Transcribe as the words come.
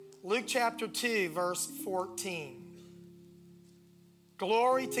Luke chapter 2, verse 14.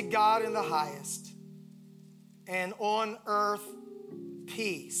 Glory to God in the highest, and on earth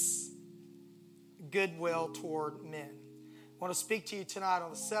peace, goodwill toward men. I want to speak to you tonight on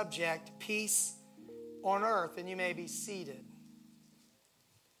the subject, peace on earth, and you may be seated.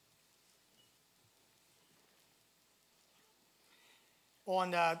 On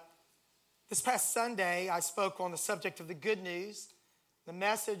this past Sunday, I spoke on the subject of the good news, the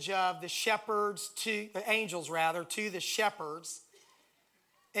message of the angels to the shepherds.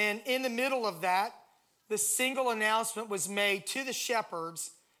 And in the middle of that, the single announcement was made to the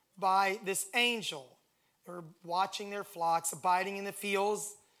shepherds by this angel. They were watching their flocks, abiding in the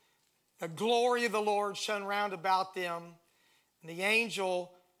fields. The glory of the Lord shone round about them. And the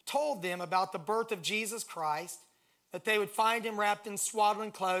angel told them about the birth of Jesus Christ, that they would find him wrapped in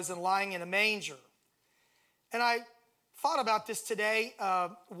swaddling clothes and lying in a manger. And I thought about this today,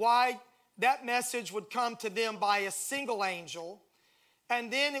 why that message would come to them by a single angel,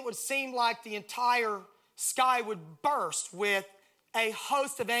 and then it would seem like the entire sky would burst with a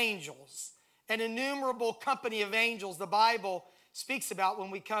host of angels, an innumerable company of angels the Bible speaks about when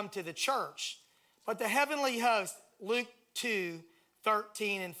we come to the church. But the heavenly host, Luke 2,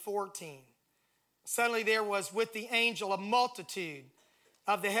 13 and 14. Suddenly there was with the angel a multitude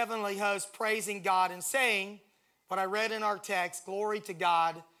of the heavenly host praising God and saying, what I read in our text, glory to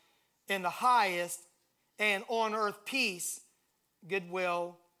God in the highest, and on earth peace,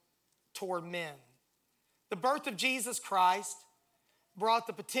 goodwill toward men. The birth of Jesus Christ brought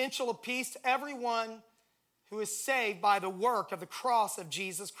the potential of peace to everyone who is saved by the work of the cross of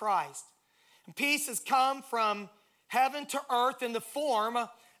Jesus Christ. And peace has come from heaven to earth in the form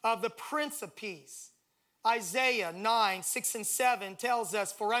of the Prince of Peace. Isaiah 9, 6 and 7 tells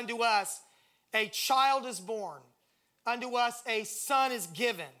us, for unto us a child is born, unto us a son is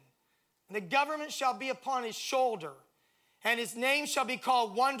given, and the government shall be upon his shoulder, and his name shall be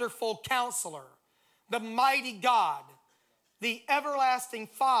called Wonderful Counselor, the Mighty God, the Everlasting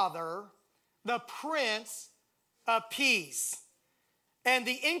Father, the Prince of Peace. And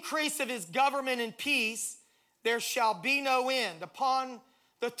the increase of his government and peace there shall be no end upon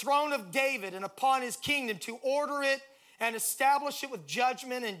the throne of David and upon his kingdom, to order it and establish it with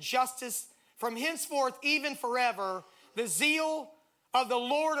judgment and justice from henceforth even forever. The zeal of the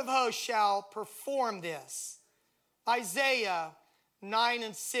Lord of hosts shall perform this. Isaiah 9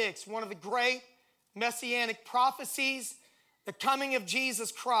 and 6, one of the great messianic prophecies, the coming of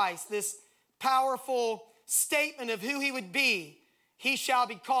Jesus Christ, this powerful statement of who he would be. He shall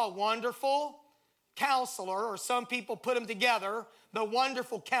be called Wonderful Counselor, or some people put them together, the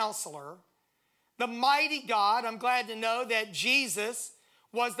Wonderful Counselor, the Mighty God. I'm glad to know that Jesus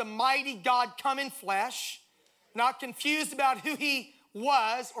was the mighty God come in flesh, not confused about who he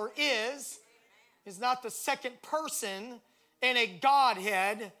was or is. He's not the second person in a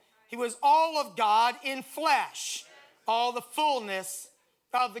Godhead. He was all of God in flesh. All the fullness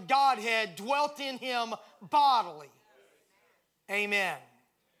of the Godhead dwelt in him bodily. Amen.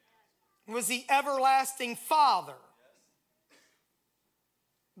 He was the everlasting Father.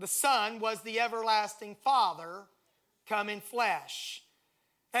 The Son was the everlasting Father come in flesh.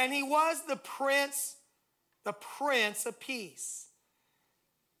 And he was the Prince of Peace.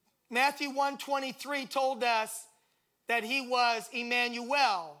 Matthew 1:23 told us that he was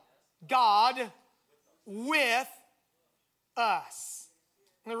Emmanuel, God with us.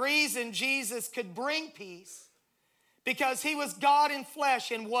 And the reason Jesus could bring peace, because he was God in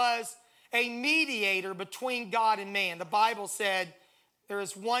flesh and was a mediator between God and man. The Bible said there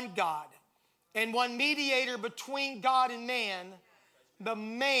is one God and one mediator between God and man, the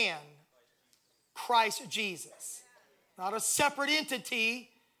man, Christ Jesus. Not a separate entity,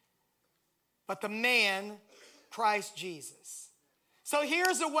 but the man, Christ Jesus. So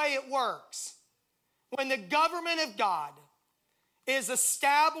here's the way it works. When the government of God is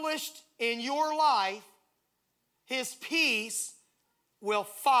established in your life, his peace will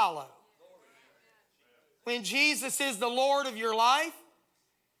follow. When Jesus is the Lord of your life,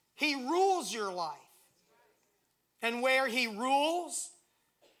 he rules your life. And where he rules,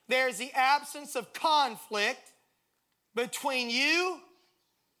 there's the absence of conflict between you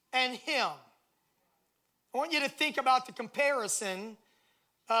and him. I want you to think about the comparison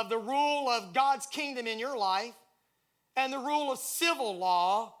of the rule of God's kingdom in your life and the rule of civil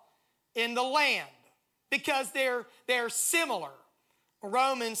law in the land, because they're similar.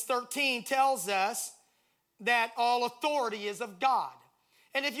 Romans 13 tells us that all authority is of God.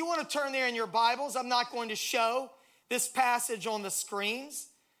 And if you want to turn there in your Bibles, I'm not going to show this passage on the screens,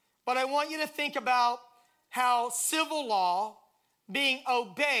 but I want you to think about how civil law being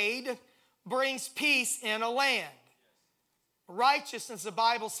obeyed brings peace in a land. Righteousness, the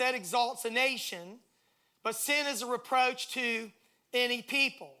Bible said, exalts a nation, but sin is a reproach to any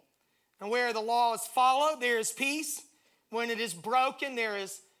people. And where the law is followed, there is peace. When it is broken, there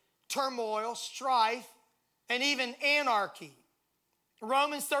is turmoil, strife, and even anarchy.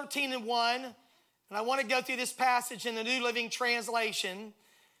 Romans 13:1, and I want to go through this passage in the New Living Translation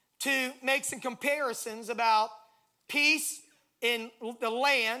to make some comparisons about peace in the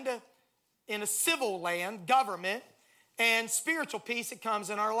land, in a civil land, government, and spiritual peace that comes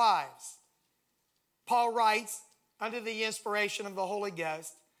in our lives. Paul writes, under the inspiration of the Holy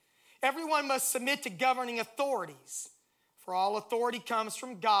Ghost, everyone must submit to governing authorities, for all authority comes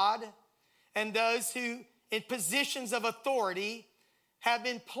from God, and those who in positions of authority have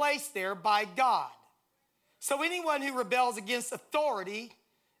been placed there by God. So anyone who rebels against authority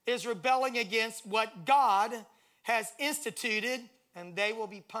is rebelling against what God has instituted, and they will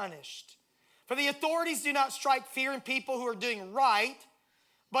be punished. For the authorities do not strike fear in people who are doing right,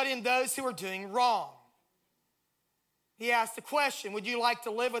 but in those who are doing wrong. He asked the question, would you like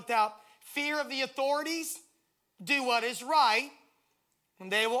to live without fear of the authorities? Do what is right,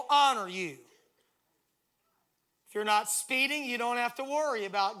 and they will honor you. If you're not speeding, you don't have to worry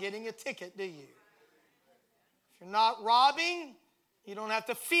about getting a ticket, do you? If you're not robbing, you don't have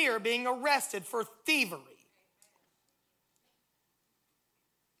to fear being arrested for thievery.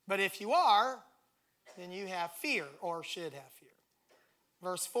 But if you are, then you have fear, or should have fear.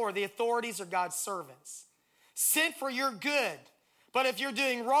 Verse 4, the authorities are God's servants, sent for your good. But if you're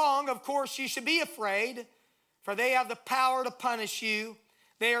doing wrong, of course you should be afraid, for they have the power to punish you.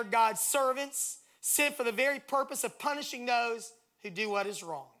 They are God's servants, sent for the very purpose of punishing those who do what is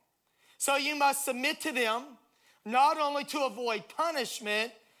wrong. So you must submit to them, not only to avoid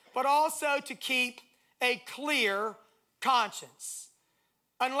punishment, but also to keep a clear conscience.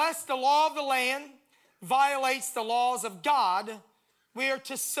 Unless the law of the land violates the laws of God, we are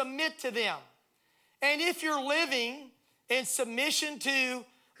to submit to them. And if you're living in submission to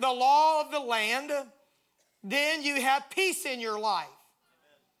the law of the land, then you have peace in your life.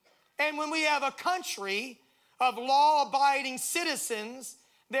 And when we have a country of law-abiding citizens,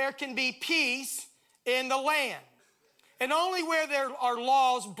 there can be peace in the land. And only where there are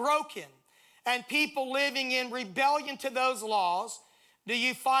laws broken and people living in rebellion to those laws do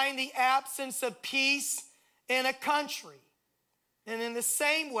you find the absence of peace in a country. And in the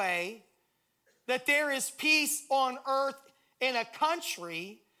same way that there is peace on earth in a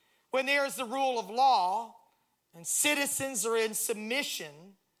country when there is the rule of law and citizens are in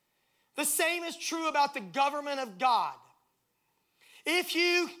submission, the same is true about the government of God. If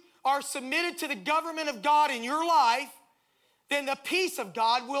you are submitted to the government of God in your life, then the peace of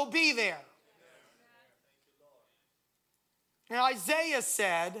God will be there. Now, Isaiah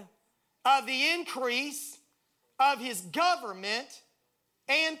said, of the increase of his government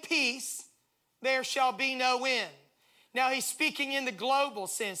and peace, there shall be no end. Now, he's speaking in the global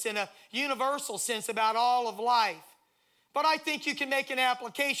sense, in a universal sense about all of life. But I think you can make an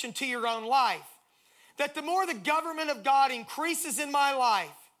application to your own life. That the more the government of God increases in my life,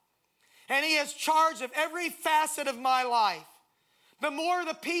 and he has charge of every facet of my life, the more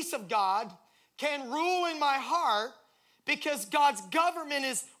the peace of God can rule in my heart, because God's government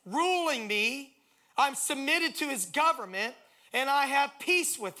is ruling me. I'm submitted to his government, and I have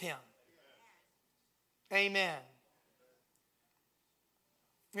peace with him. Amen.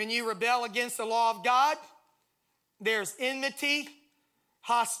 When you rebel against the law of God, there's enmity,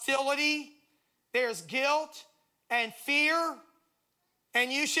 hostility, there's guilt and fear,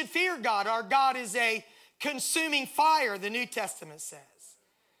 and you should fear God. Our God is a consuming fire, the New Testament says.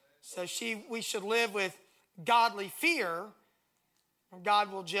 So we should live with godly fear, and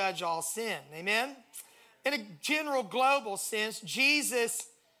God will judge all sin. Amen? In a general global sense, Jesus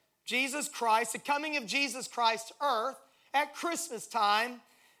Christ, the coming of Jesus Christ to earth at Christmas time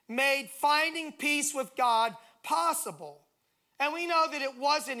made finding peace with God possible. And we know that it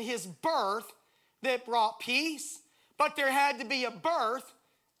wasn't his birth that brought peace, but there had to be a birth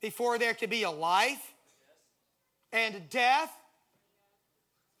before there could be a life and a death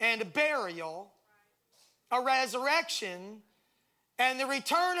and a burial, a resurrection, and the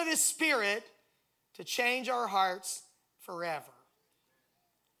return of his Spirit to change our hearts forever.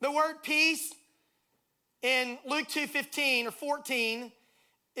 The word peace in Luke 2:15 or 14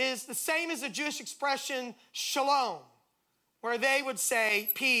 is the same as the Jewish expression shalom, where they would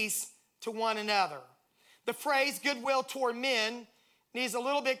say peace to one another. The phrase goodwill toward men needs a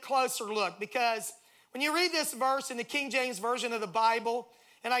little bit closer look, because when you read this verse in the King James Version of the Bible,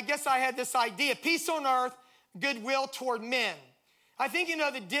 and I guess I had this idea, peace on earth, goodwill toward men. I think you know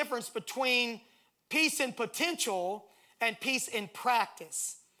the difference between peace in potential and peace in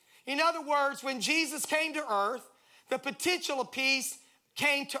practice. In other words, when Jesus came to earth, the potential of peace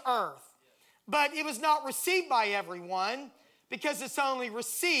came to earth. But it was not received by everyone because it's only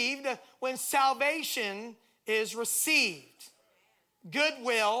received when salvation is received.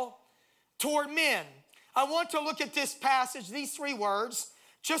 Goodwill toward men. I want to look at this passage, these 3 words,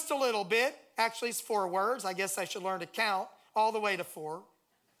 just a little bit. Actually, it's 4 words. I guess I should learn to count all the way to 4.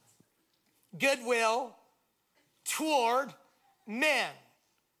 Goodwill toward men.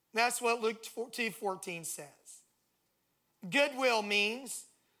 That's what Luke 2:14 says. Goodwill means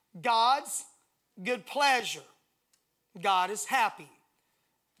God's good pleasure. God is happy.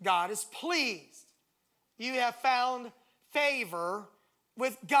 God is pleased. You have found favor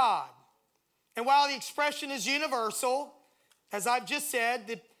with God. And while the expression is universal, as I've just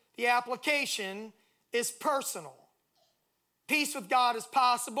said, the application is personal. Peace with God is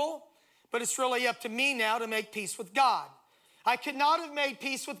possible, but it's really up to me now to make peace with God. I could not have made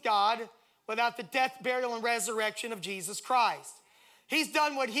peace with God without the death, burial, and resurrection of Jesus Christ. He's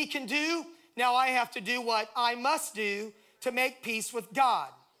done what he can do. Now I have to do what I must do to make peace with God.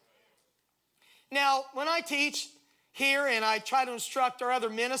 Now, when I teach here and I try to instruct our other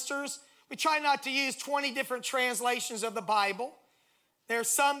ministers, we try not to use 20 different translations of the Bible. There's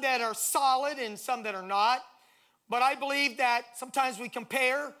some that are solid and some that are not. But I believe that sometimes we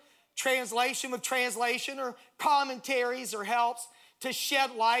compare translation with translation or commentaries or helps to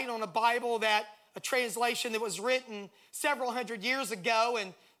shed light on a translation that was written several hundred years ago,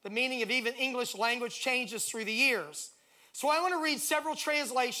 and the meaning of even English language changes through the years. So I want to read several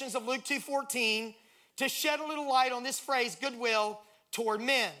translations of Luke 2:14 to shed a little light on this phrase, goodwill toward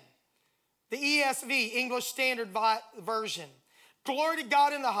men. The ESV, English Standard Version. Glory to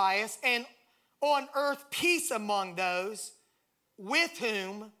God in the highest, and on earth peace among those with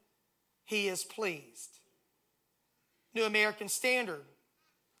whom he is pleased. New American Standard.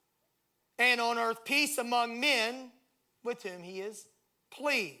 And on earth peace among men with whom he is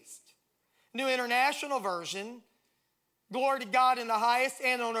pleased. New International Version. Glory to God in the highest,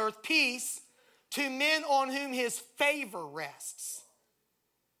 and on earth peace to men on whom his favor rests.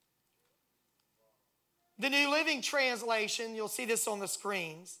 The New Living Translation, you'll see this on the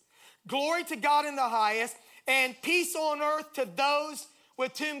screens. Glory to God in the highest, and peace on earth to those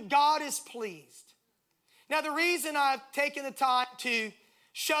with whom God is pleased. Now, the reason I've taken the time to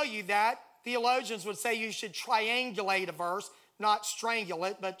show you that, theologians would say you should triangulate a verse, not strangle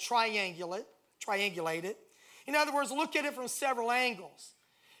it, but triangulate it. In other words, look at it from several angles.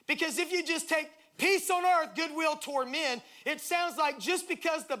 Because if you just take peace on earth, goodwill toward men, it sounds like just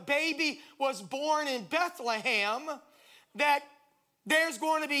because the baby was born in Bethlehem, that there's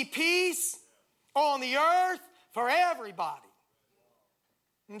going to be peace on the earth for everybody.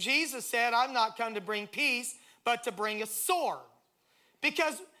 And Jesus said, I've not come to bring peace, but to bring a sword.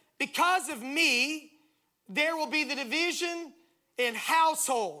 Because of me, there will be the division in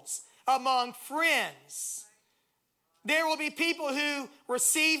households, among friends. There will be people who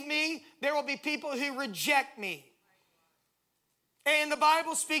receive me. There will be people who reject me. And the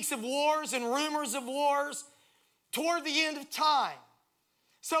Bible speaks of wars and rumors of wars toward the end of time.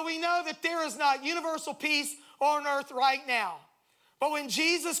 So we know that there is not universal peace on earth right now. But when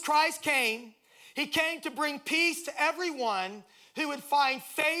Jesus Christ came, he came to bring peace to everyone who would find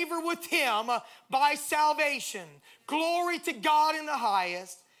favor with him by salvation. Glory to God in the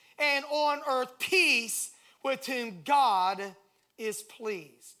highest, and on earth peace with whom God is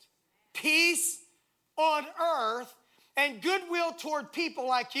pleased. Peace on earth and goodwill toward people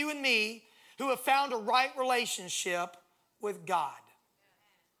like you and me who have found a right relationship with God.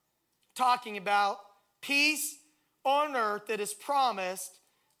 Talking about peace on earth that is promised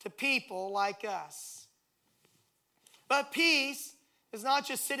to people like us. But peace is not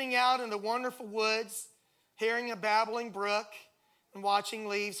just sitting out in the wonderful woods, hearing a babbling brook, and watching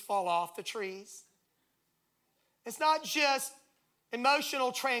leaves fall off the trees. It's not just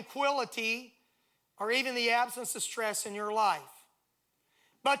emotional tranquility or even the absence of stress in your life.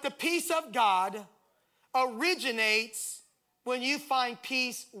 But the peace of God originates when you find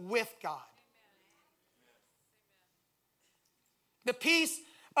peace with God. The peace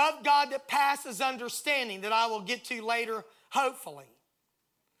of God that passes understanding, that I will get to later, hopefully,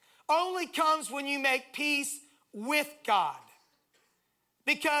 only comes when you make peace with God.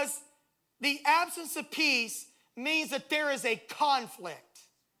 Because the absence of peace means that there is a conflict.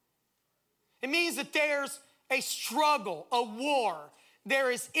 It means that there's a struggle, a war.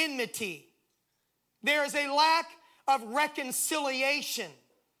 There is enmity. There is a lack of reconciliation.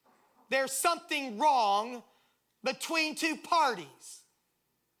 There's something wrong between two parties.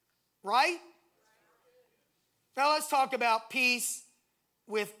 Right? Now let's talk about peace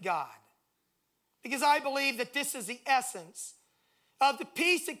with God. Because I believe that this is the essence of the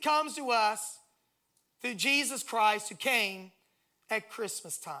peace that comes to us through Jesus Christ who came at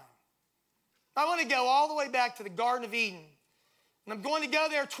Christmas time. I want to go all the way back to the Garden of Eden. And I'm going to go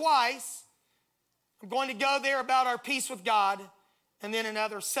there twice. I'm going to go there about our peace with God and then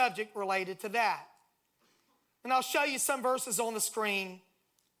another subject related to that. And I'll show you some verses on the screen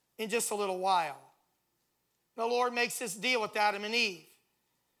in just a little while. The Lord makes this deal with Adam and Eve.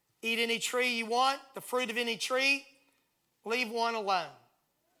 Eat any tree you want, the fruit of any tree, leave one alone.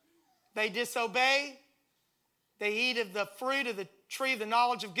 They disobey. They eat of the fruit of the tree of the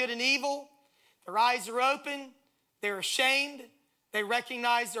knowledge of good and evil. Their eyes are open. They're ashamed. They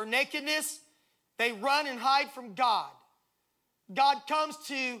recognize their nakedness. They run and hide from God. God comes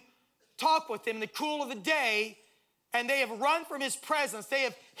to talk with them in the cool of the day, and they have run from his presence. They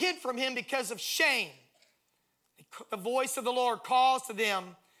have hid from him because of shame. The voice of the Lord calls to them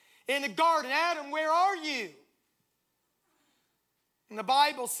in the garden, Adam, where are you? And the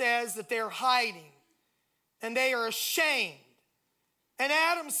Bible says that they're hiding and they are ashamed. And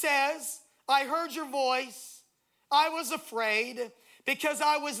Adam says, I heard your voice. I was afraid because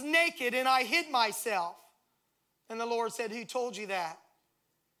I was naked and I hid myself. And the Lord said, who told you that?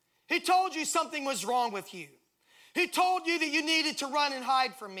 Who told you something was wrong with you? Who told you that you needed to run and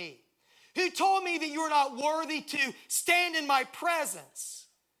hide from me? Who told me that you're not worthy to stand in my presence?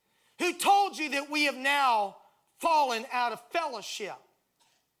 Who told you that we have now fallen out of fellowship?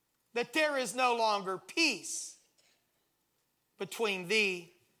 That there is no longer peace between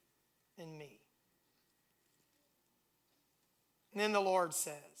thee and me. And then the Lord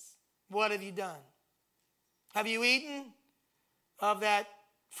says, what have you done? Have you eaten of that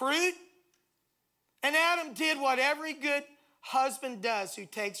fruit? And Adam did what every good husband does who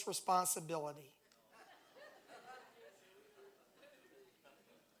takes responsibility.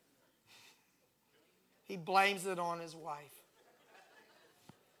 He blames it on his wife.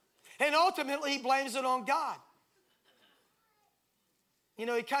 And ultimately, he blames it on God. You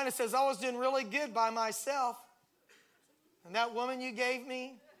know, he kind of says, I was doing really good by myself. And that woman you gave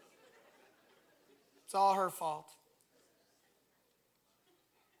me, it's all her fault.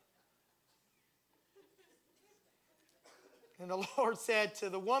 And the Lord said to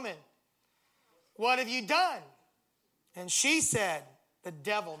the woman, what have you done? And she said, the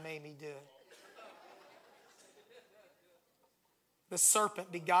devil made me do it. The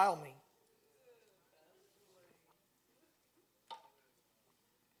serpent beguiled me.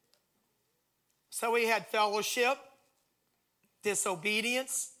 So we had fellowship,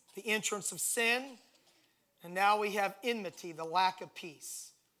 disobedience, the entrance of sin, and now we have enmity, the lack of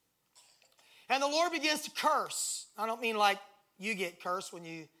peace. And the Lord begins to curse. I don't mean like you get cursed when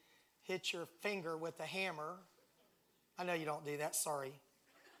you hit your finger with a hammer. I know you don't do that, sorry.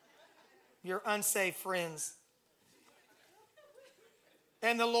 Your unsaved friends.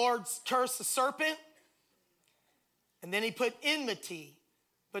 And the Lord cursed the serpent, and then he put enmity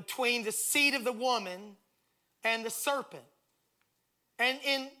between the seed of the woman and the serpent. And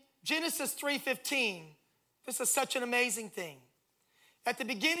in Genesis 3:15, this is such an amazing thing. At the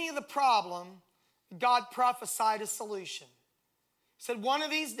beginning of the problem, God prophesied a solution. He said, one of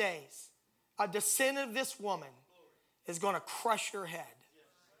these days, a descendant of this woman is going to crush your head.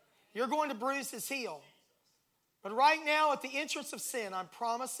 You're going to bruise his heel. But right now, at the entrance of sin, I'm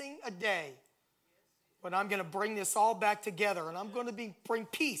promising a day when I'm going to bring this all back together and I'm going to bring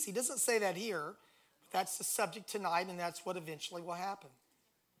peace. He doesn't say that here, but that's the subject tonight, and that's what eventually will happen.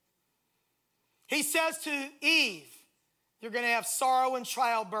 He says to Eve, you're going to have sorrow in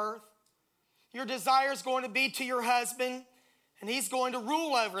childbirth. Your desire is going to be to your husband, and he's going to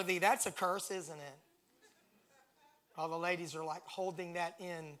rule over thee. That's a curse, isn't it? All the ladies are like holding that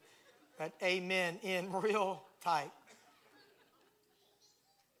in, that amen, in real tight.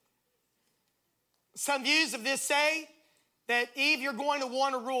 Some views of this say that Eve, you're going to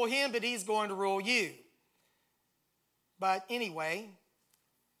want to rule him, but he's going to rule you. But anyway,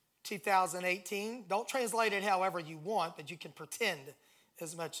 2018, don't translate it however you want, but you can pretend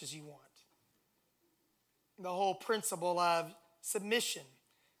as much as you want. The whole principle of submission,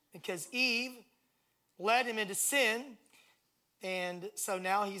 because Eve led him into sin, and so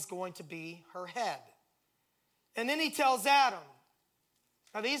now he's going to be her head. And then he tells Adam,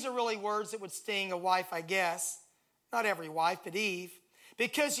 now these are really words that would sting a wife, I guess, not every wife, but Eve,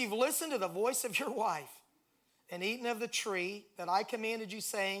 because you've listened to the voice of your wife and eaten of the tree that I commanded you,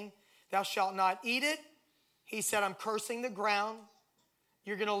 saying, thou shalt not eat it. He said, I'm cursing the ground.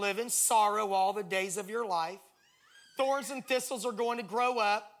 You're going to live in sorrow all the days of your life. thorns and thistles are going to grow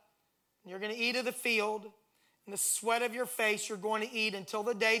up. And you're going to eat of the field. And the sweat of your face you're going to eat until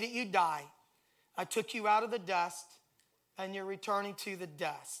the day that you die. I took you out of the dust, and you're returning to the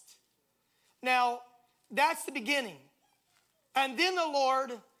dust. Now, that's the beginning. And then the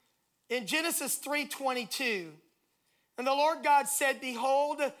Lord, in Genesis 3:22, and the Lord God said,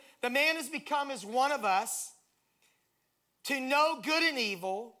 behold, the man has become as one of us, to know good and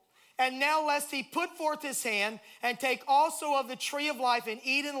evil. And now lest he put forth his hand and take also of the tree of life and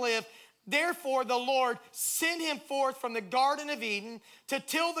eat and live. Therefore the Lord sent him forth from the Garden of Eden to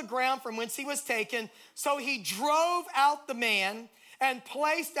till the ground from whence he was taken. So he drove out the man and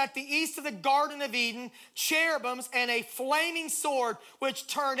placed at the east of the Garden of Eden cherubims and a flaming sword which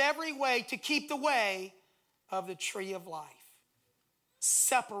turned every way to keep the way of the tree of life.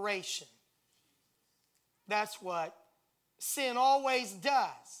 Separation. That's what sin always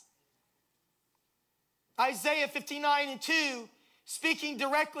does. Isaiah 59:2, speaking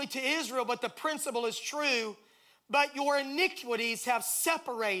directly to Israel, but the principle is true. But your iniquities have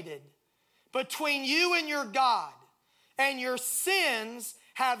separated between you and your God, and your sins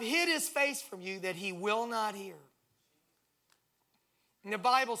have hid his face from you that he will not hear. And the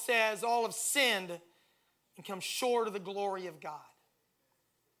Bible says all have sinned and come short of the glory of God.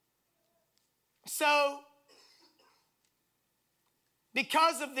 So,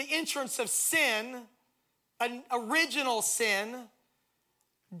 because of the entrance of sin, an original sin,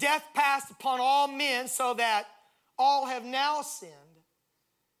 death passed upon all men so that all have now sinned.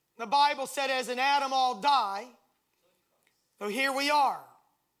 The Bible said as in Adam all die. So here we are.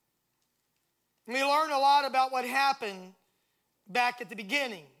 We learn a lot about what happened back at the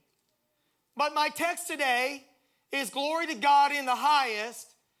beginning. But my text today is glory to God in the highest,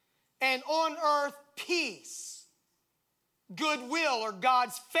 and on earth peace, goodwill, or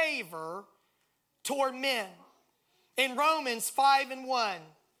God's favor toward men. In Romans 5:1,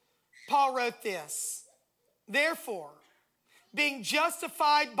 Paul wrote this: therefore, being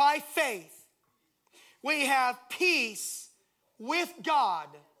justified by faith, we have peace with God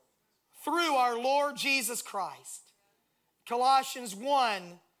through our Lord Jesus Christ. Colossians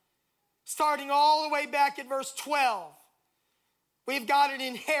 1, starting all the way back at verse 12, we've got an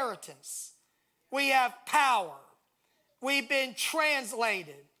inheritance. We have power. We've been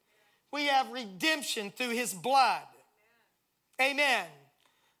translated. We have redemption through his blood. Amen.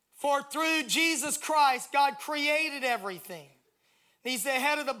 For through Jesus Christ, God created everything. He's the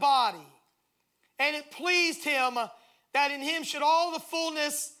head of the body. And it pleased him that in him should all the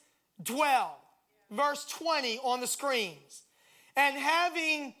fullness dwell. Verse 20 on the screens. And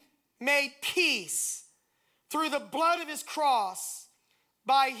having made peace through the blood of his cross,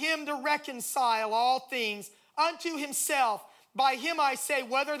 by him to reconcile all things unto himself. By him I say,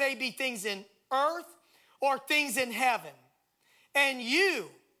 whether they be things in earth or things in heaven. And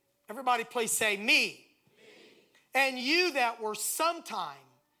you, everybody please say me. And you that were sometime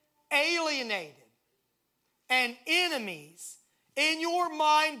alienated and enemies in your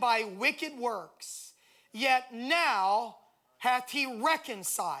mind by wicked works, yet now hath he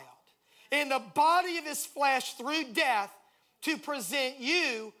reconciled in the body of his flesh through death, to present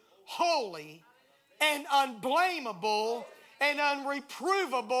you holy and unblameable and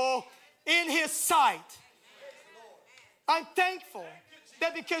unreprovable in his sight. I'm thankful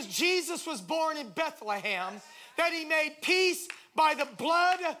that because Jesus was born in Bethlehem, that he made peace by the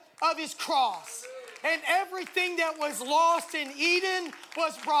blood of his cross. And everything that was lost in Eden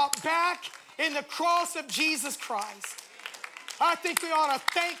was brought back in the cross of Jesus Christ. I think we ought to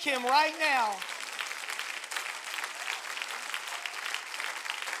thank him right now.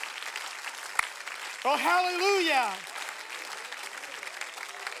 Oh, hallelujah.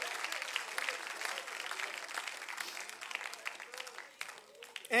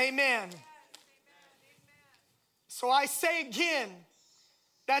 Amen. So I say again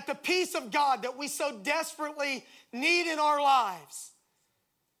that the peace of God that we so desperately need in our lives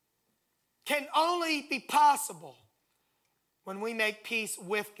can only be possible when we make peace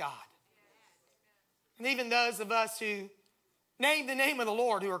with God. And even those of us who name the name of the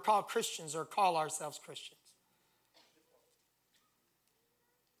Lord who are called Christians or call ourselves Christians.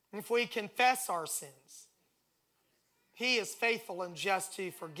 If we confess our sins, he is faithful and just to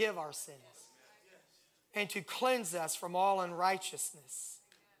forgive our sins and to cleanse us from all unrighteousness.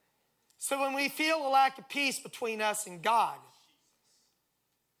 So when we feel a lack of peace between us and God,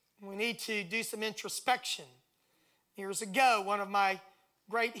 we need to do some introspection. Years ago, one of my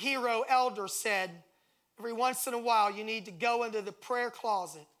great hero elders said, every once in a while, you need to go into the prayer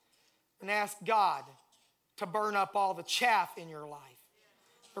closet and ask God to burn up all the chaff in your life.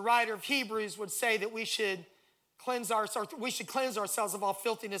 The writer of Hebrews would say that we should we should cleanse ourselves of all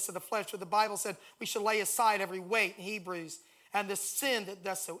filthiness of the flesh. For the Bible said we should lay aside every weight in Hebrews and the sin that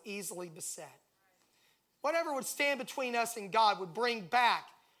does so easily beset. Whatever would stand between us and God would bring back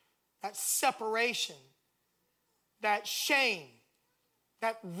that separation, that shame,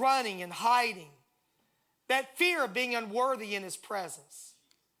 that running and hiding, that fear of being unworthy in his presence.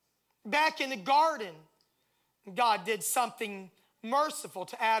 Back in the garden, God did something merciful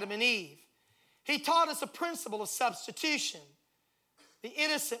to Adam and Eve. He taught us a principle of substitution. The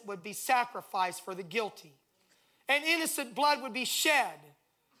innocent would be sacrificed for the guilty. And innocent blood would be shed.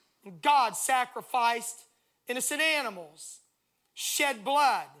 And God sacrificed innocent animals, shed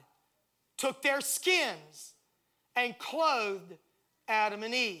blood, took their skins, and clothed Adam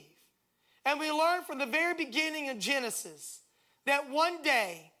and Eve. And we learn from the very beginning of Genesis that one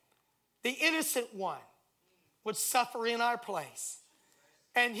day the innocent one would suffer in our place.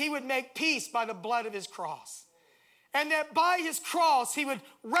 And he would make peace by the blood of his cross. And that by his cross, he would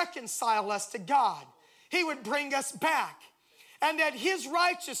reconcile us to God. He would bring us back. And that his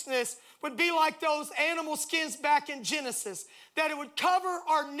righteousness would be like those animal skins back in Genesis. That it would cover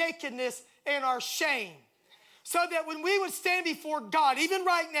our nakedness and our shame. So that when we would stand before God, even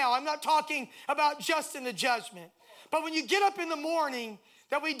right now, I'm not talking about just in the judgment. But when you get up in the morning,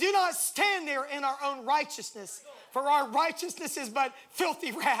 that we do not stand there in our own righteousness. For our righteousness is but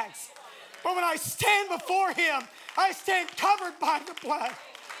filthy rags. But when I stand before him, I stand covered by the blood.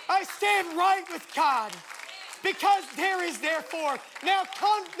 I stand right with God. Because there is therefore now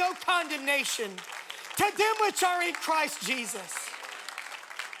no condemnation to them which are in Christ Jesus.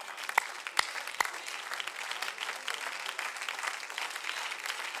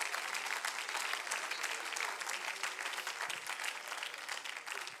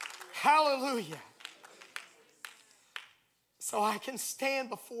 Hallelujah. So I can stand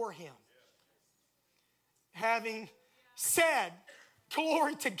before him, having said,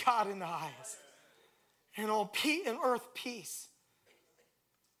 glory to God in the highest, and on earth peace.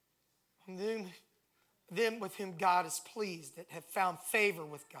 And then them with whom God is pleased, that have found favor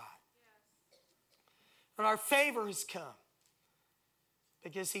with God. And our favor has come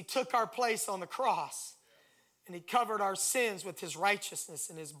because he took our place on the cross, and he covered our sins with his righteousness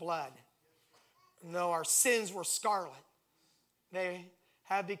and his blood. And though our sins were scarlet, they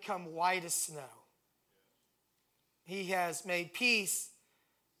have become white as snow. He has made peace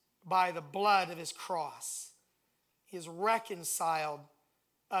by the blood of his cross. He has reconciled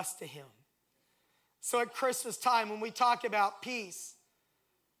us to him. So at Christmas time, when we talk about peace,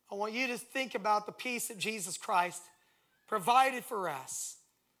 I want you to think about the peace that Jesus Christ provided for us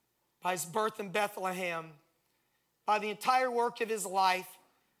by his birth in Bethlehem, by the entire work of his life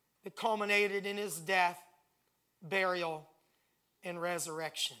that culminated in his death, burial, and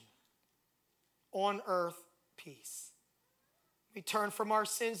resurrection. On earth, peace. We turn from our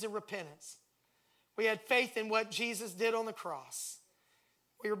sins in repentance. We had faith in what Jesus did on the cross.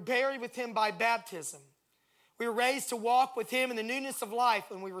 We were buried with him by baptism. We were raised to walk with him in the newness of life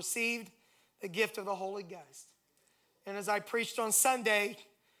when we received the gift of the Holy Ghost. And as I preached on Sunday,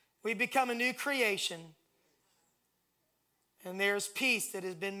 we become a new creation. And there's peace that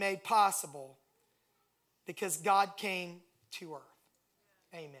has been made possible because God came to earth.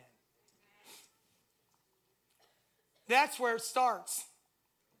 Amen. That's where it starts.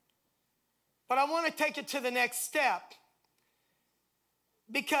 But I want to take it to the next step,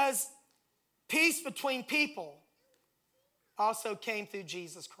 because peace between people also came through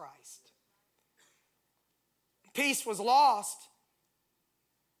Jesus Christ. Peace was lost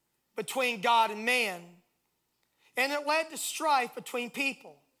between God and man, and it led to strife between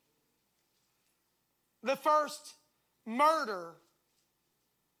people. The first murder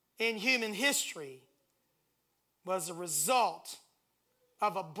in human history was a result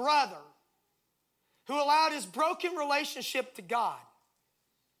of a brother who allowed his broken relationship to God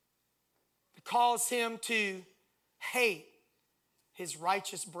to cause him to hate his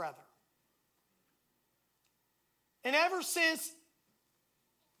righteous brother. And ever since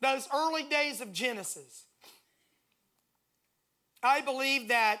those early days of Genesis, I believe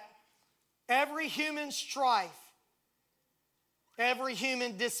that every human strife, every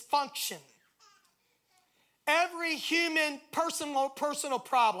human dysfunction, every human personal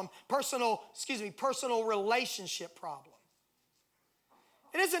problem, personal relationship problem,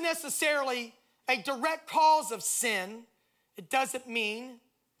 it isn't necessarily a direct cause of sin. It doesn't mean,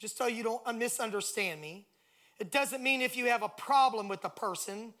 just so you don't misunderstand me, it doesn't mean if you have a problem with a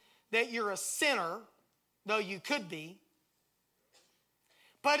person that you're a sinner, though you could be.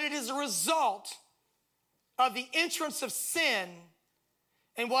 But it is a result of the entrance of sin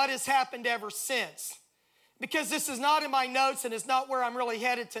and what has happened ever since. because this is not in my notes and it's not where I'm really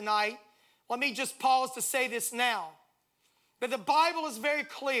headed tonight, let me just pause to say this now. But the Bible is very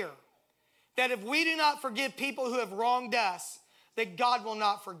clear that if we do not forgive people who have wronged us, that God will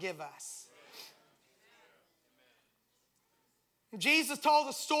not forgive us. Jesus told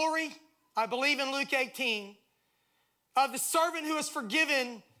the story, I believe in Luke 18, of the servant who was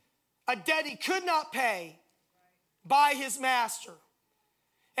forgiven a debt he could not pay by his master.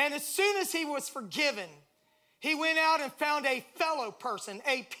 And as soon as he was forgiven, he went out and found a fellow person,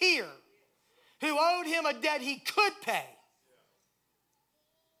 a peer, who owed him a debt he could pay.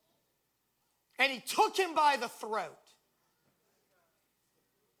 And he took him by the throat.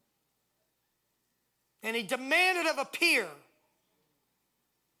 And he demanded of a peer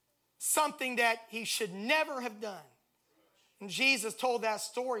something that he should never have done. And Jesus told that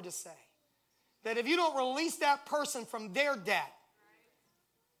story to say that if you don't release that person from their debt,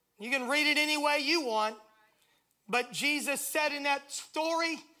 you can read it any way you want, but Jesus said in that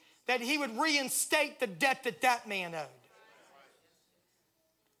story that he would reinstate the debt that that man owed.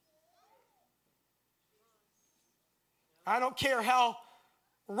 I don't care how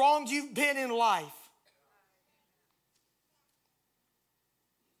wronged you've been in life.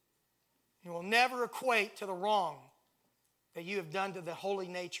 You will never equate to the wrong that you have done to the holy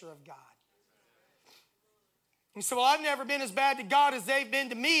nature of God. You say, well, I've never been as bad to God as they've been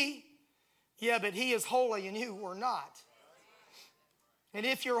to me. Yeah, but he is holy and you are not. And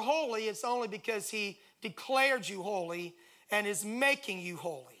if you're holy, it's only because he declared you holy and is making you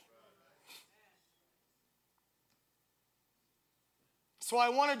holy. So I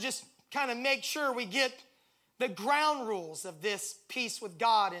want to just kind of make sure we get the ground rules of this peace with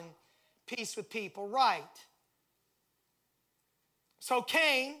God and peace with people right. So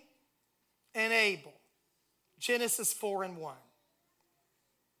Cain and Abel, Genesis 4:1.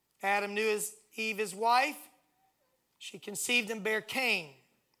 Adam knew Eve, his wife. She conceived and bare Cain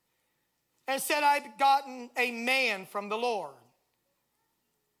and said, I've gotten a man from the Lord.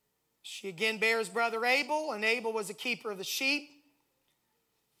 She again bare his brother Abel, and Abel was a keeper of the sheep.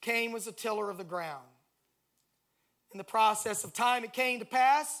 Cain was a tiller of the ground. In the process of time, it came to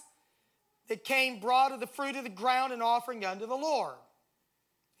pass that Cain brought of the fruit of the ground an offering unto the Lord.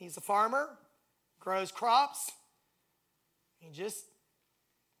 He's a farmer, grows crops. He's just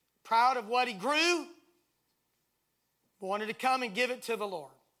proud of what he grew, wanted to come and give it to the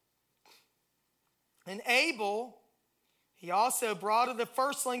Lord. And Abel, he also brought of the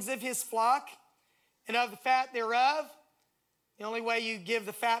firstlings of his flock and of the fat thereof. The only way you give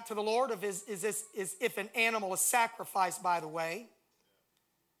the fat to the Lord is if an animal is sacrificed, by the way.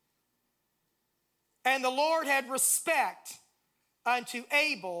 And the Lord had respect unto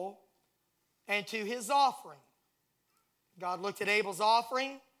Abel and to his offering. God looked at Abel's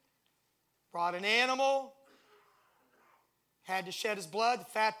offering, brought an animal, had to shed his blood, the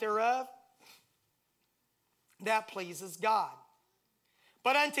fat thereof. That pleases God.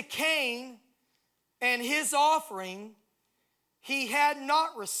 But unto Cain and his offering, he had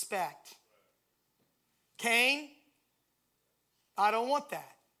not respect. Cain, I don't want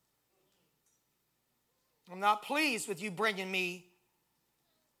that. I'm not pleased with you bringing me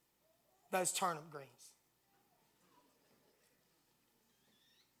those turnip greens.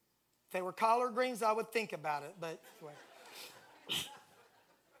 If they were collard greens, I would think about it, but anyway.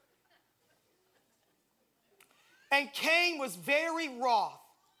 And Cain was very wroth.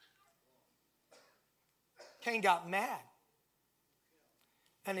 Cain got mad.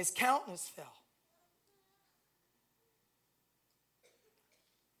 And his countenance fell.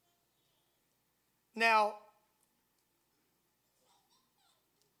 Now,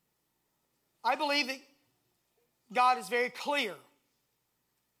 I believe that God is very clear.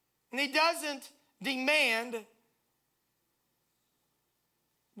 And he doesn't demand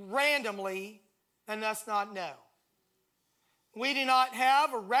randomly and us not know. We do not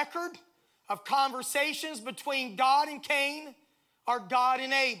have a record of conversations between God and Cain or God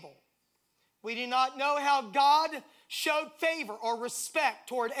and Abel. We do not know how God showed favor or respect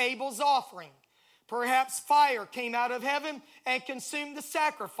toward Abel's offering. Perhaps fire came out of heaven and consumed the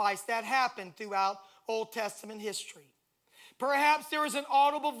sacrifice that happened throughout Old Testament history. Perhaps there was an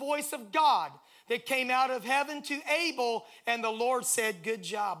audible voice of God that came out of heaven to Abel and the Lord said, good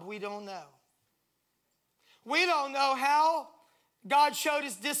job. We don't know. We don't know how God showed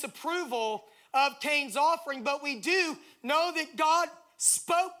his disapproval of Cain's offering, but we do know that God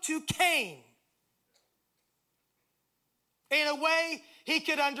spoke to Cain in a way he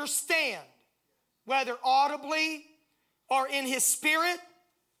could understand, whether audibly or in his spirit.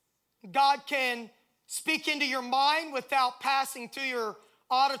 God can speak into your mind without passing through your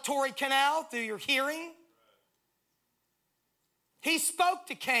auditory canal, through your hearing. He spoke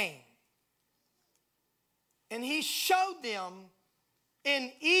to Cain. And he showed them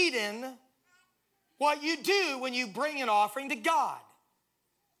in Eden what you do when you bring an offering to God.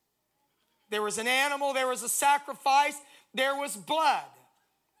 There was an animal, there was a sacrifice, there was blood.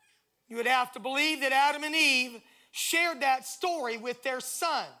 You would have to believe that Adam and Eve shared that story with their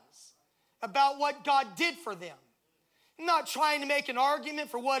sons about what God did for them. I'm not trying to make an argument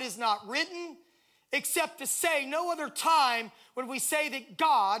for what is not written, except to say no other time would we say that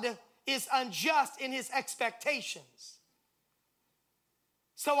God is unjust in his expectations.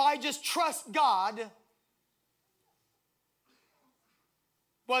 So I just trust God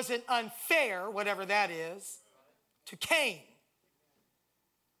wasn't unfair, whatever that is, to Cain.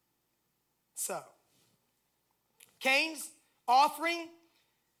 So, Cain's offering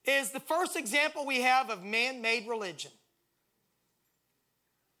is the first example we have of man-made religion.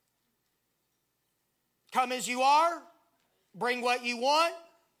 Come as you are, bring what you want,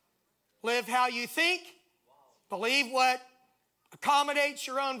 live how you think, believe what accommodates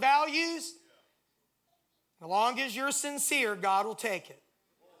your own values. As long as you're sincere, God will take it.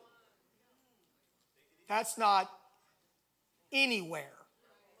 That's not anywhere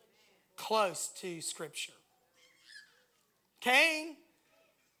close to Scripture. Cain,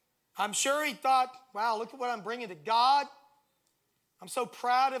 I'm sure he thought, wow, look at what I'm bringing to God. I'm so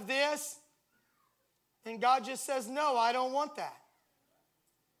proud of this. And God just says, no, I don't want that.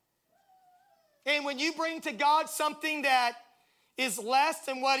 And when you bring to God something that is less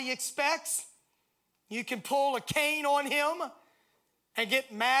than what he expects, you can pull a Cain on him and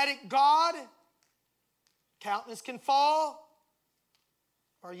get mad at God. Countenance can fall,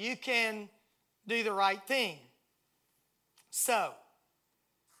 or you can do the right thing. So,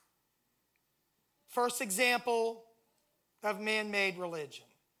 first example of man-made religion.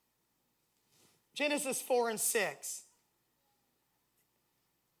 Genesis 4 and 6.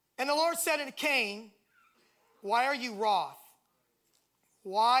 And the Lord said unto Cain, why are you wroth?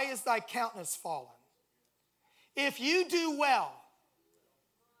 Why is thy countenance fallen? If you do well,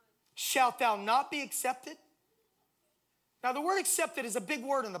 shalt thou not be accepted? Now, the word accepted is a big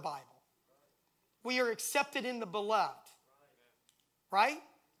word in the Bible. We are accepted in the beloved, right?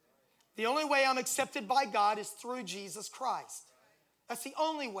 The only way I'm accepted by God is through Jesus Christ. That's the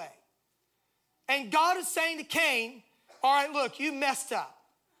only way. And God is saying to Cain, all right, look, you messed up.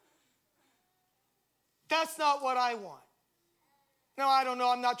 That's not what I want. No, I don't know.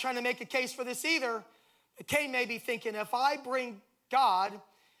 I'm not trying to make a case for this either. But Cain may be thinking, if I bring God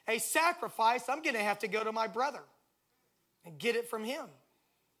a sacrifice, I'm going to have to go to my brother and get it from him.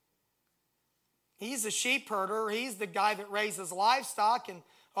 He's a sheep herder. He's the guy that raises livestock, and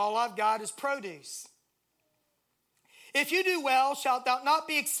all I've got is produce. If you do well, shalt thou not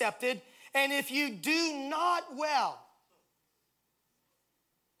be accepted. And if you do not well,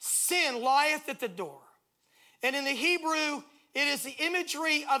 sin lieth at the door. And in the Hebrew, it is the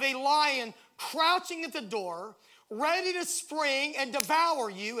imagery of a lion crouching at the door, ready to spring and devour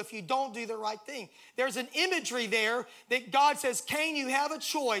you if you don't do the right thing. There's an imagery there that God says, Cain, you have a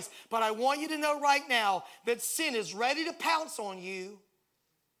choice, but I want you to know right now that sin is ready to pounce on you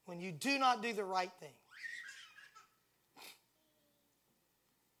when you do not do the right thing.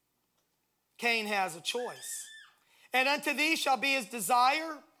 Cain has a choice. And unto thee shall be his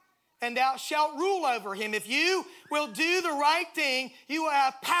desire, and thou shalt rule over him. If you will do the right thing, you will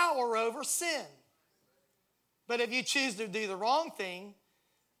have power over sin. But if you choose to do the wrong thing,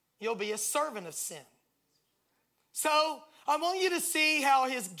 you'll be a servant of sin. So I want you to see how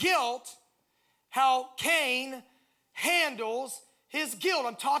his guilt, how Cain handles his guilt.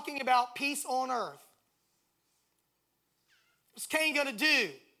 I'm talking about peace on earth. What's Cain going to do?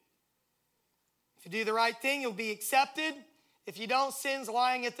 If you do the right thing, you'll be accepted. If you don't, sin's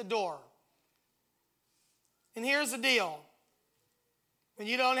lying at the door. And here's the deal. When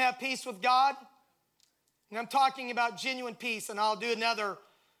you don't have peace with God, and I'm talking about genuine peace, and I'll do another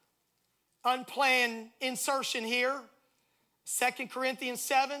unplanned insertion here. 2 Corinthians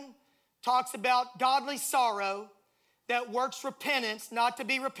 7 talks about godly sorrow that works repentance, not to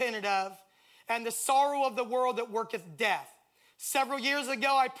be repented of, and the sorrow of the world that worketh death. Several years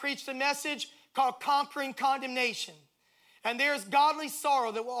ago, I preached a message called Conquering Condemnation. And there's godly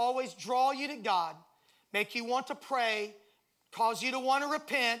sorrow that will always draw you to God, make you want to pray, cause you to want to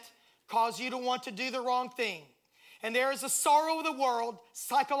repent, cause you to want to do the wrong thing. And there is a sorrow of the world,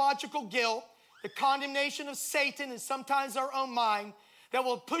 psychological guilt, the condemnation of Satan and sometimes our own mind that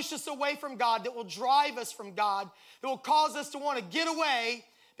will push us away from God, that will drive us from God, that will cause us to want to get away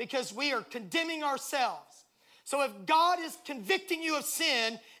because we are condemning ourselves. So if God is convicting you of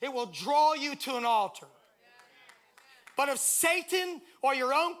sin, it will draw you to an altar. But if Satan or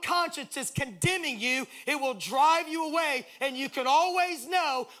your own conscience is condemning you, it will drive you away, and you can always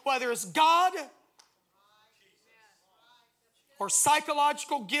know whether it's God or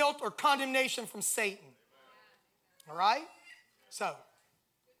psychological guilt or condemnation from Satan. All right? So,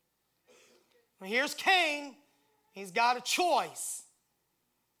 here's Cain. He's got a choice.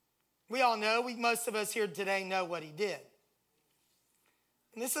 We all know, most of us here today know what he did.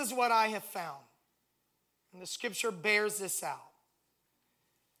 And this is what I have found. And the scripture bears this out.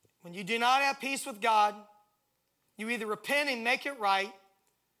 When you do not have peace with God, you either repent and make it right,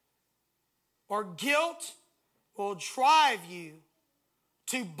 or guilt will drive you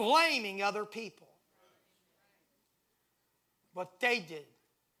to blaming other people. What they did.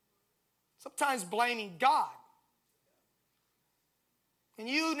 Sometimes blaming God. And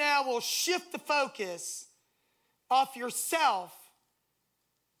you now will shift the focus off yourself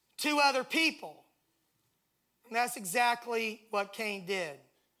to other people. And that's exactly what Cain did.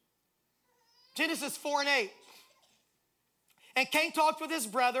 Genesis 4:8. And Cain talked with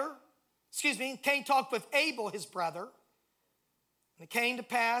Abel, his brother. And it came to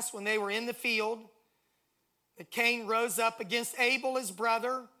pass when they were in the field that Cain rose up against Abel, his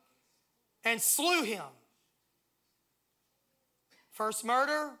brother, and slew him. First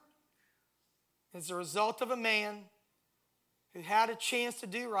murder is the result of a man who had a chance to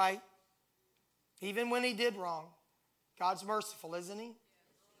do right, even when he did wrong. God's merciful, isn't he?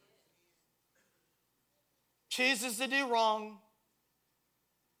 Chooses to do wrong.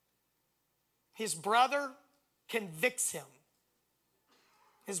 His brother convicts him.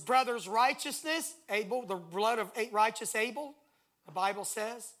 His brother's righteousness, Abel, the blood of righteous Abel, the Bible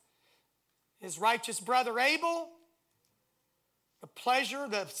says. His righteous brother Abel, the pleasure,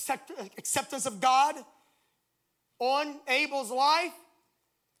 the acceptance of God on Abel's life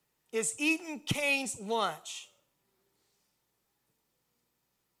is eating Cain's lunch.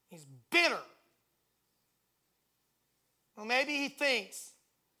 He's bitter. Well, maybe he thinks,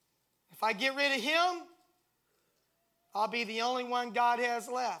 if I get rid of him, I'll be the only one God has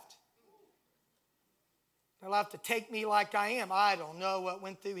left. They'll have to take me like I am. I don't know what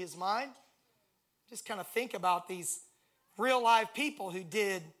went through his mind. Just kind of think about these real life people who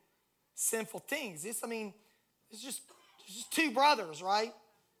did sinful things. It's just two brothers, right?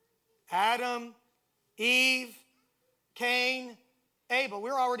 Adam, Eve, Cain, Abel.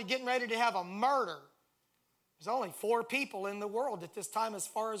 We're already getting ready to have a murder. There's only 4 people in the world at this time as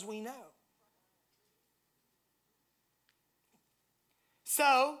far as we know.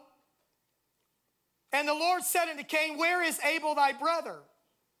 So, and the Lord said unto Cain, where is Abel thy brother?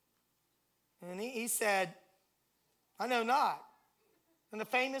 And he said, I know not. And the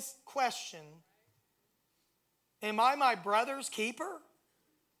famous question, am I my brother's keeper?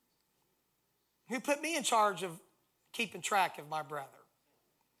 Who put me in charge of keeping track of my brother?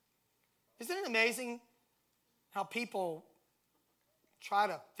 Isn't it amazing how people try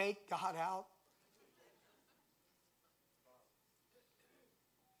to fake God out?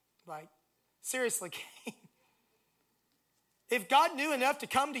 Like, seriously, Cain. If God knew enough to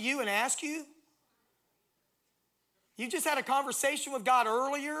come to you and ask you, you just had a conversation with God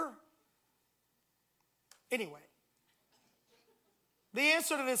earlier. Anyway, the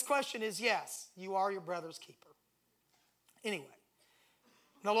answer to this question is yes, you are your brother's keeper. Anyway,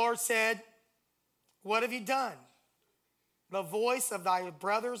 the Lord said, what have you done? The voice of thy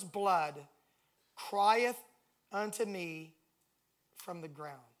brother's blood crieth unto me from the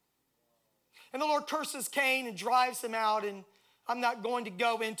ground. And the Lord curses Cain and drives him out, and I'm not going to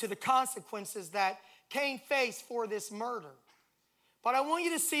go into the consequences that Cain faced for this murder. But I want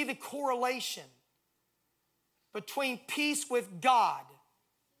you to see the correlation between peace with God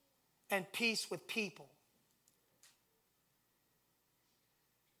and peace with people.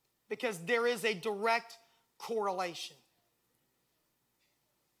 Because there is a direct correlation.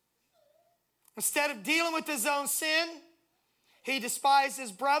 Instead of dealing with his own sin, he despised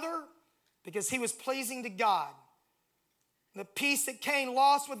his brother because he was pleasing to God. The peace that Cain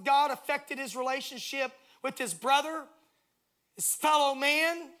lost with God affected his relationship with his brother, his fellow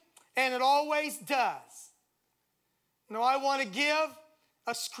man, and it always does. Now, I want to give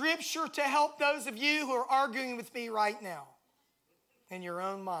a scripture to help those of you who are arguing with me right now in your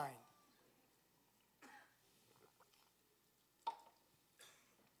own mind.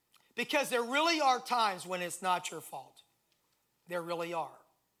 Because there really are times when it's not your fault. There really are.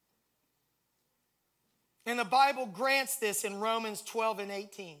 And the Bible grants this in Romans 12 and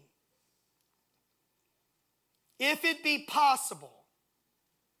 18. If it be possible,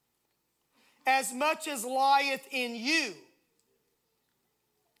 as much as lieth in you,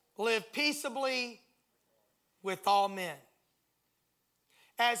 live peaceably with all men.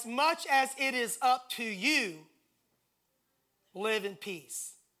 As much as it is up to you, live in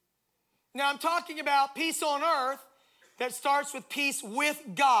peace. Now I'm talking about peace on earth that starts with peace with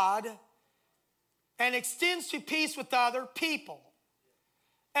God and extends to peace with other people.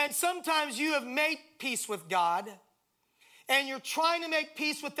 And sometimes you have made peace with God and you're trying to make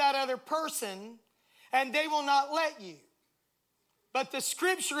peace with that other person and they will not let you. But the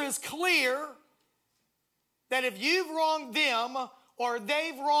scripture is clear that if you've wronged them or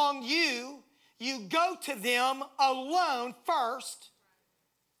they've wronged you, you go to them alone first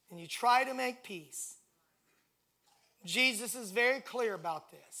and you try to make peace. Jesus is very clear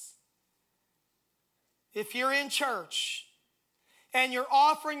about this. If you're in church and you're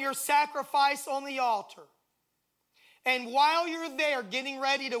offering your sacrifice on the altar, and while you're there getting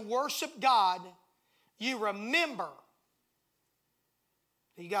ready to worship God, you remember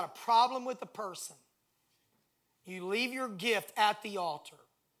that you got a problem with the person, you leave your gift at the altar.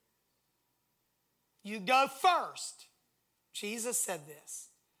 You go first, Jesus said this,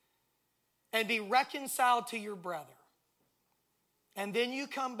 and be reconciled to your brother. And then you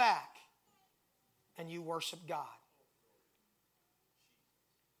come back and you worship God.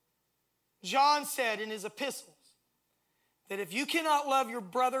 John said in his epistles that if you cannot love your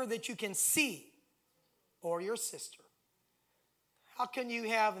brother that you can see or your sister, how can you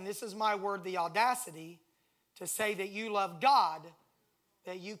have, and this is my word, the audacity to say that you love God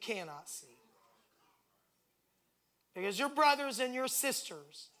that you cannot see? Because your brothers and your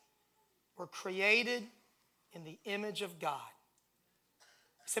sisters were created in the image of God.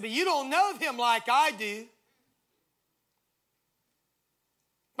 He said, but you don't know him like I do.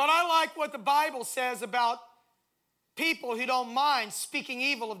 But I like what the Bible says about people who don't mind speaking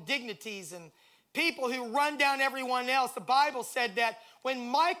evil of dignities and people who run down everyone else. The Bible said that when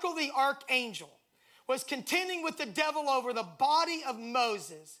Michael the archangel was contending with the devil over the body of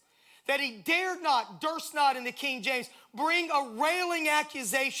Moses, that he dared not, durst not in the King James, bring a railing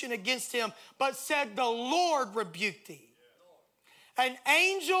accusation against him, but said, the Lord rebuked thee. An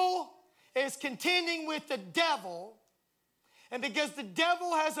angel is contending with the devil, and because the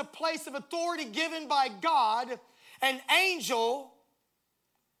devil has a place of authority given by God, an angel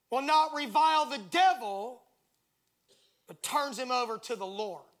will not revile the devil, but turns him over to the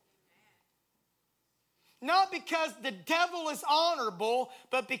Lord. Not because the devil is honorable,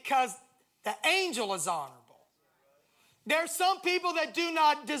 but because the angel is honorable. There are some people that do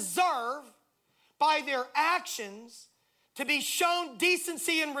not deserve, by their actions, to be shown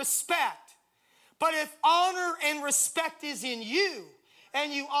decency and respect. But if honor and respect is in you,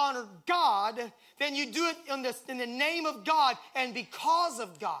 and you honor God, then you do it in the name of God and because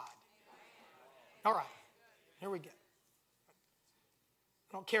of God. All right, here we go.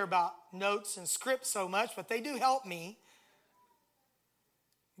 I don't care about notes and scripts so much, but they do help me.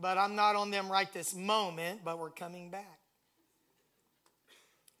 But I'm not on them right this moment, but we're coming back.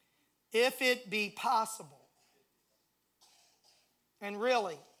 If it be possible, and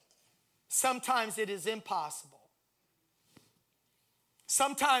really, sometimes it is impossible.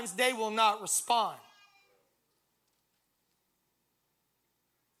 Sometimes they will not respond.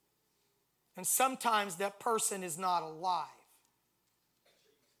 And sometimes that person is not alive.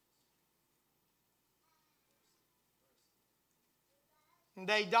 And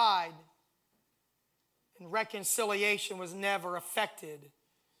they died, and reconciliation was never effected,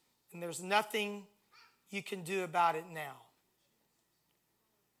 and there's nothing you can do about it now.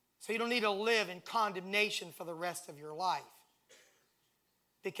 So you don't need to live in condemnation for the rest of your life,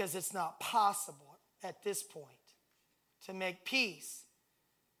 because it's not possible at this point to make peace.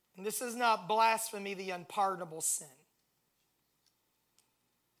 And this is not blasphemy, the unpardonable sin.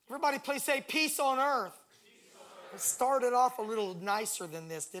 Everybody please say peace on earth. It started off a little nicer than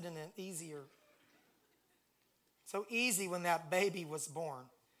this, didn't it? Easier. So easy when that baby was born.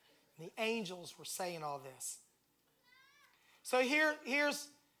 And the angels were saying all this. So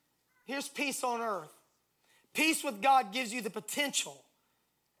here's peace on earth. Peace with God gives you the potential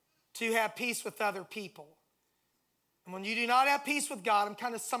to have peace with other people. And when you do not have peace with God, I'm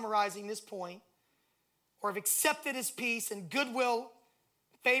kind of summarizing this point, or have accepted his peace and goodwill,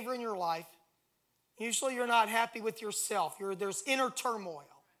 favor in your life, usually you're not happy with yourself. There's inner turmoil.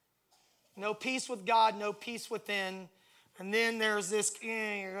 No peace with God, no peace within. And then there's this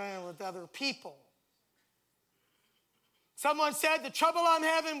with other people. Someone said, the trouble I'm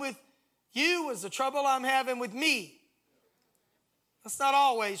having with you is the trouble I'm having with me. That's not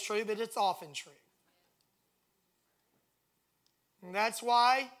always true, but it's often true. And that's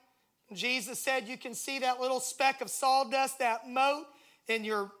why Jesus said you can see that little speck of sawdust, that mote, in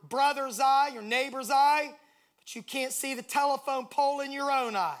your brother's eye, your neighbor's eye, but you can't see the telephone pole in your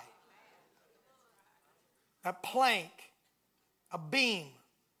own eye. A plank, a beam,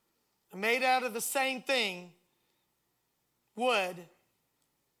 made out of the same thing, wood.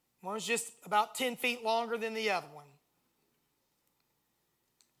 One's just about 10 feet longer than the other one.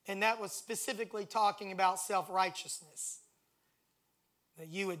 And that was specifically talking about self-righteousness. That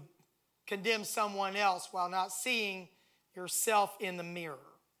you would condemn someone else while not seeing yourself in the mirror.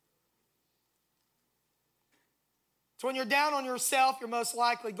 So when you're down on yourself, you're most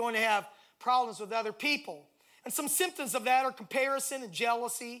likely going to have problems with other people. And some symptoms of that are comparison and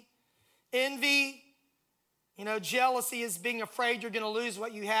jealousy, envy. You know, jealousy is being afraid you're going to lose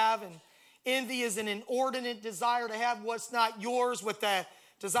what you have, and envy is an inordinate desire to have what's not yours with a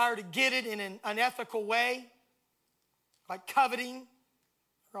desire to get it in an unethical way, like coveting.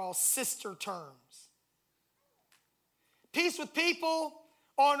 They're all sister terms. Peace with people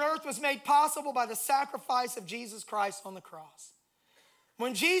on earth was made possible by the sacrifice of Jesus Christ on the cross.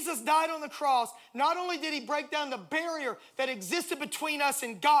 When Jesus died on the cross, not only did he break down the barrier that existed between us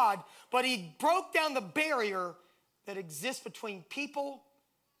and God, but he broke down the barrier that exists between people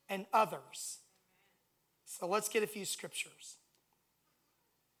and others. So let's get a few scriptures.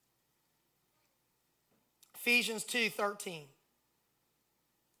 Ephesians 2:13.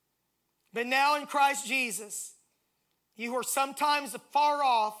 But now in Christ Jesus, you who are sometimes afar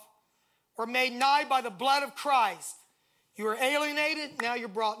off were made nigh by the blood of Christ. You were alienated, now you're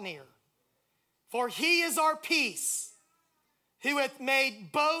brought near. For he is our peace, who hath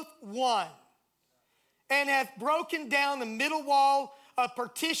made both one, and hath broken down the middle wall of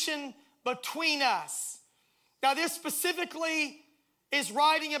partition between us. Now this specifically is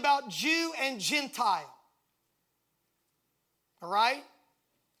writing about Jew and Gentile. All right?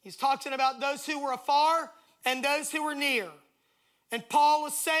 He's talking about those who were afar and those who were near. And Paul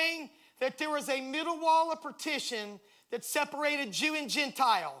is saying that there was a middle wall of partition that separated Jew and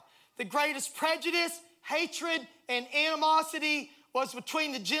Gentile. The greatest prejudice, hatred, and animosity was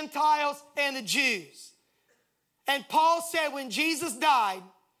between the Gentiles and the Jews. And Paul said when Jesus died,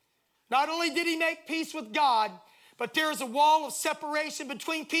 not only did he make peace with God, but there is a wall of separation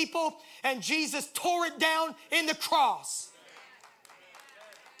between people, and Jesus tore it down in the cross.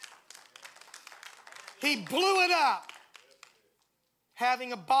 He blew it up,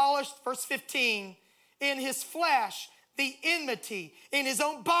 having abolished, verse 15, in his flesh, the enmity. In his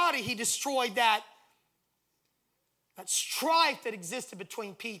own body, he destroyed that strife that existed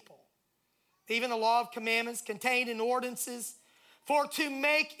between people. Even the law of commandments contained in ordinances, for to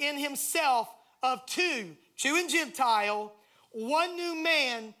make in himself of two, Jew and Gentile, one new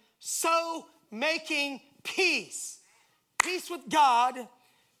man, so making peace. Peace with God,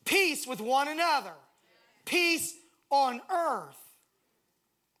 peace with one another. Peace on earth,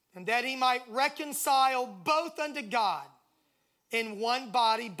 and that he might reconcile both unto God in one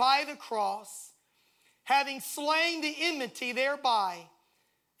body by the cross, having slain the enmity thereby,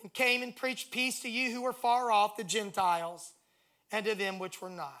 and came and preached peace to you who were far off, the Gentiles, and to them which were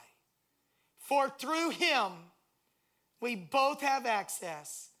nigh. For through him we both have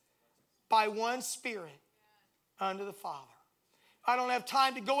access by one Spirit unto the Father. I don't have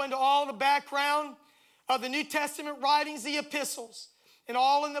time to go into all the background of the New Testament writings, the epistles, and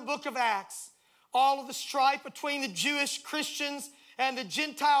all in the book of Acts, all of the strife between the Jewish Christians and the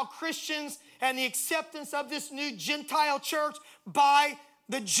Gentile Christians, and the acceptance of this new Gentile church by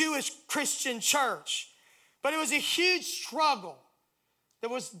the Jewish Christian church. But it was a huge struggle that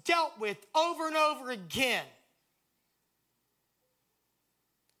was dealt with over and over again,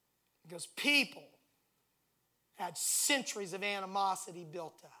 because people had centuries of animosity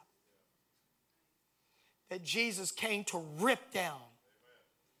built up that Jesus came to rip down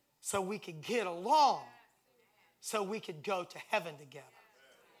so we could get along, so we could go to heaven together.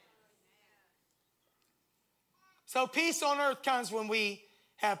 So peace on earth comes when we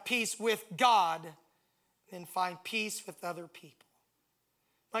have peace with God and find peace with other people.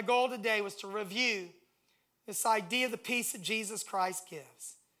 My goal today was to review this idea of the peace that Jesus Christ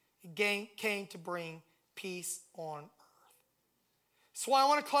gives. He came to bring peace on earth. So I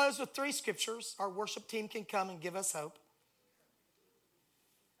want to close with 3 scriptures. Our worship team can come and give us hope.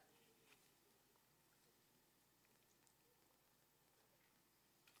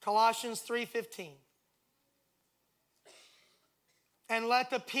 Colossians 3:15. And let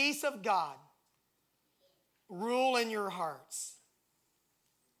the peace of God rule in your hearts.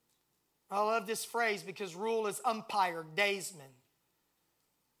 I love this phrase because rule is umpire, daysman.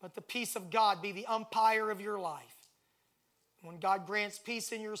 Let the peace of God be the umpire of your life. When God grants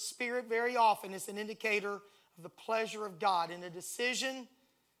peace in your spirit, very often it's an indicator of the pleasure of God in a decision,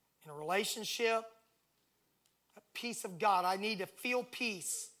 in a relationship, peace of God. I need to feel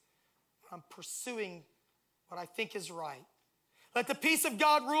peace when I'm pursuing what I think is right. Let the peace of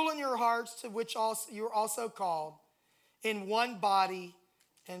God rule in your hearts, to which also you're also called, in one body,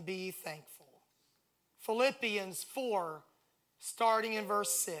 and be ye thankful. Philippians 4, starting in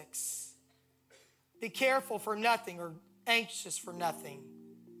verse 6. Be careful for nothing, or anxious for nothing,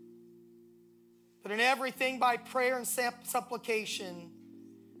 but in everything by prayer and supplication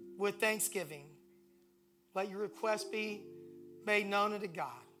with thanksgiving, let your requests be made known unto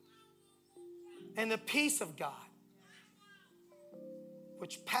God. And the peace of God,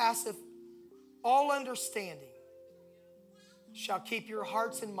 which passeth all understanding, shall keep your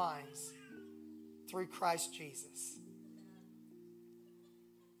hearts and minds through Christ Jesus.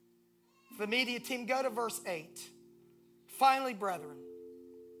 For the media team, go to verse 8. Finally, brethren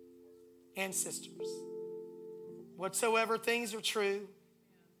and sisters, whatsoever things are true,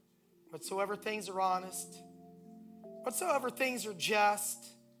 whatsoever things are honest, whatsoever things are just,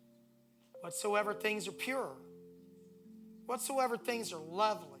 whatsoever things are pure, whatsoever things are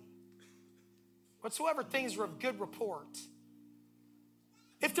lovely, whatsoever things are of good report,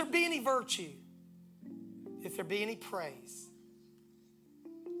 if there be any virtue, if there be any praise,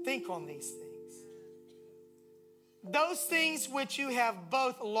 think on these things. Those things which you have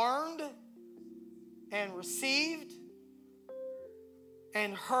both learned and received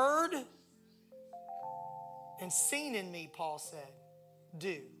and heard and seen in me, Paul said,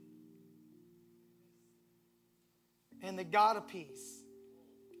 do. And the God of peace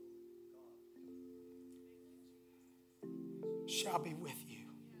shall be with you.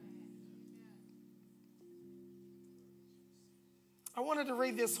 I wanted to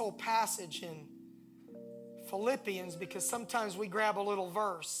read this whole passage in Philippians because sometimes we grab a little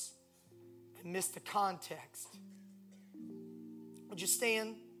verse and miss the context. Would you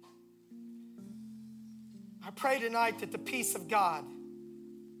stand? I pray tonight that the peace of God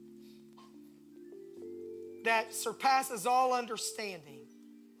that surpasses all understanding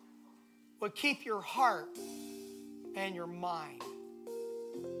would keep your heart and your mind.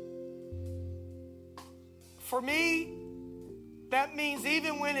 For me, that means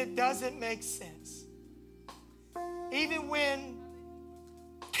even when it doesn't make sense, even when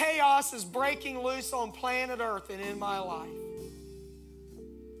chaos is breaking loose on planet Earth and in my life,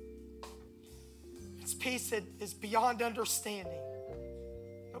 it's peace that is beyond understanding.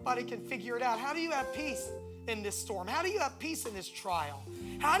 Nobody can figure it out. How do you have peace in this storm? How do you have peace in this trial?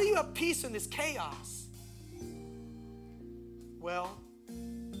 How do you have peace in this chaos? Well,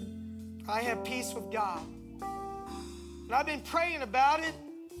 I have peace with God. And I've been praying about it.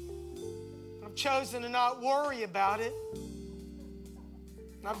 I've chosen to not worry about it.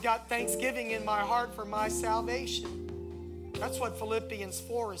 And I've got thanksgiving in my heart for my salvation. That's what Philippians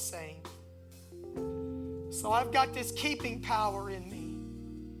 4 is saying. So I've got this keeping power in me,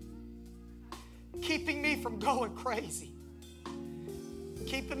 keeping me from going crazy,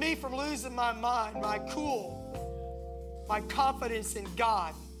 keeping me from losing my mind, my cool, my confidence in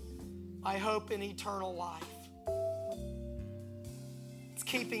God, my hope in eternal life. It's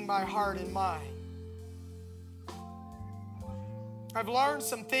keeping my heart and mind. I've learned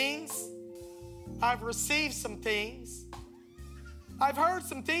some things. I've received some things. I've heard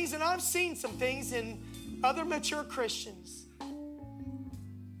some things, and I've seen some things in other mature Christians.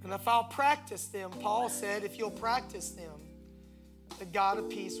 And if I'll practice them, Paul said, if you'll practice them, the God of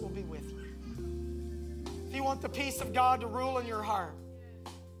peace will be with you. If you want the peace of God to rule in your heart,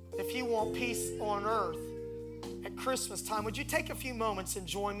 if you want peace on earth at Christmas time, would you take a few moments and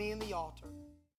join me in the altar?